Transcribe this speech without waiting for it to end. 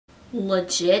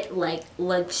legit, like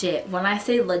legit. When I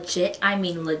say legit, I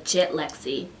mean legit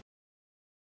Lexi.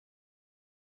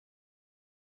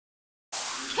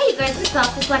 Hey you guys, what's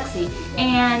up? It's Lexi.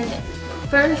 And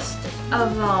first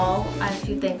of all, I have a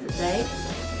few things to say.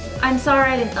 I'm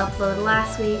sorry I didn't upload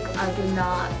last week. I did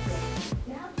not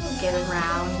get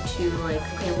around to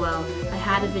okay, well, I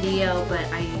had a video, but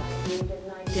I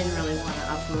didn't really want to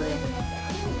upload it.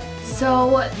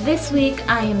 So this week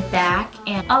I am back,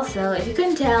 and also, if you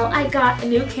couldn't tell, I got a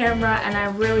new camera and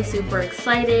I'm really super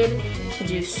excited to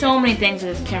do so many things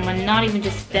with this camera, not even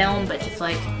just film, but just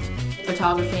like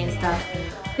photography and stuff.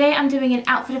 Today I'm doing an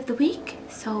outfit of the week,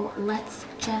 so let's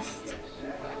just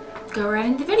go right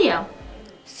into the video.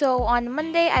 So on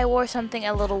Monday I wore something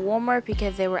a little warmer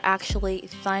because they were actually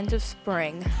signs of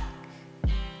spring.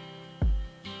 You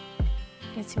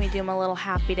can see me do my little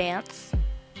happy dance.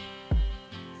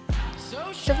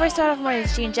 So first I start off wearing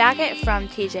this jean jacket from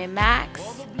TJ Maxx.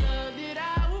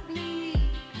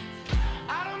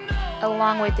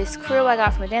 Along with this crew I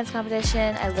got from a dance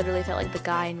competition. I literally felt like the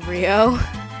guy in Rio.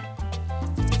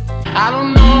 I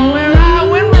don't know where I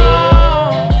went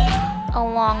wrong.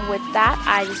 Along with that,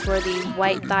 I just wore these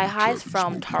white thigh highs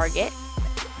from Target.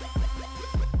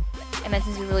 And then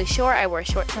since it's really short, I wore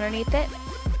shorts underneath it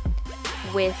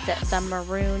with some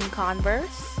maroon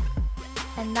Converse.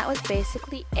 And that was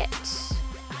basically it.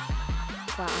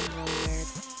 Wow, I'm really weird.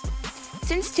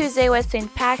 Since Tuesday was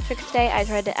St. Patrick's Day, I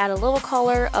tried to add a little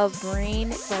color of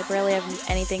green, so I barely have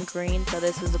anything green, so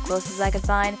this was the closest I could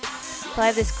find. So I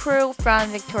have this crew from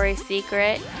Victoria's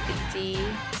Secret. You can see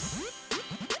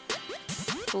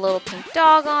a little pink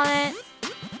dog on it.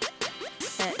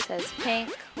 And it says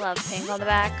pink, love pink on the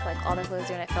back, like all the clothes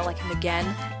do, and I felt like him again.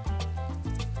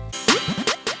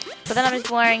 But then I'm just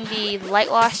wearing the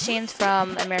light wash jeans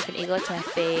from American Eagle, it's my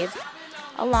fave,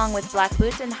 along with black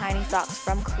boots and hiney socks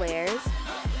from Claire's,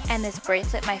 and this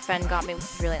bracelet my friend got me, which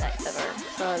is really nice of her.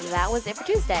 So that was it for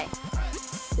Tuesday.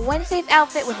 Wednesday's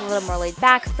outfit was a little more laid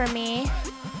back for me.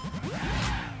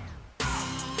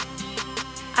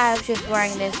 I was just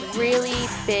wearing this really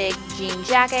big jean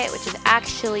jacket, which is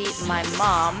actually my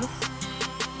mom's.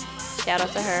 Shout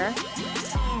out to her.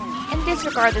 And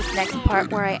disregard this next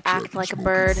part where I act like a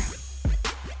bird.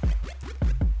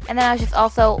 And then I was just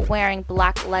also wearing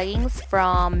black leggings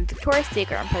from Victoria's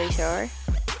Secret, I'm pretty sure. I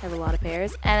have a lot of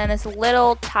pairs. And then this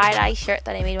little tie-dye shirt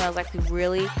that I made when I was actually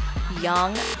really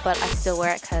young, but I still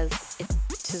wear it because it's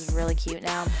just really cute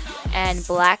now. And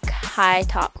black high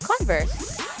top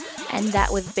Converse. And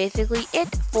that was basically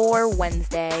it for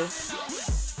Wednesday.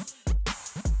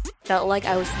 Felt like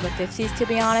I was from the 50s, to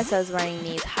be honest. I was wearing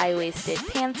these high-waisted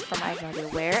pants from I have no idea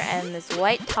where, and this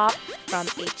white top from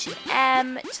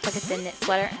H&M, just like a thin knit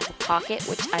sweater, and has a pocket,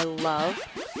 which I love.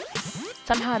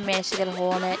 Somehow I managed to get a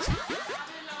hole in it.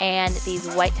 And these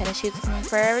white tennis shoes from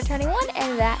Forever 21,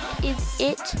 and that is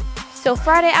it. So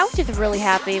Friday, I was just really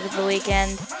happy with the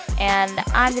weekend, and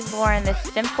I'm just wearing this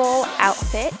simple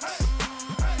outfit.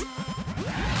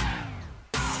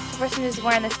 First, I'm just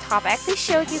wearing this top. I actually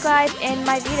showed you guys in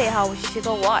my V-Day haul, which you should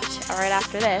go watch right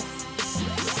after this.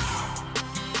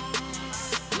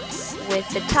 With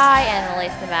the tie and the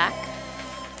lace in the back.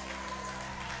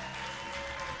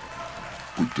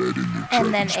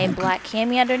 And then a black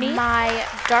cami underneath. My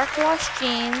dark wash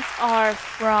jeans are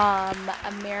from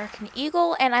American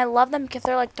Eagle, and I love them because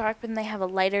they're like dark, but then they have a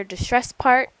lighter distressed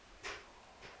part.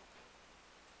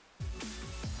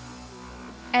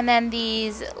 And then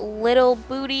these little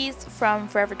booties from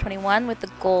Forever 21 with the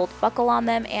gold buckle on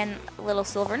them and a little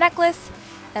silver necklace.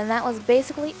 And that was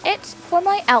basically it for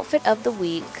my outfit of the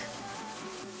week.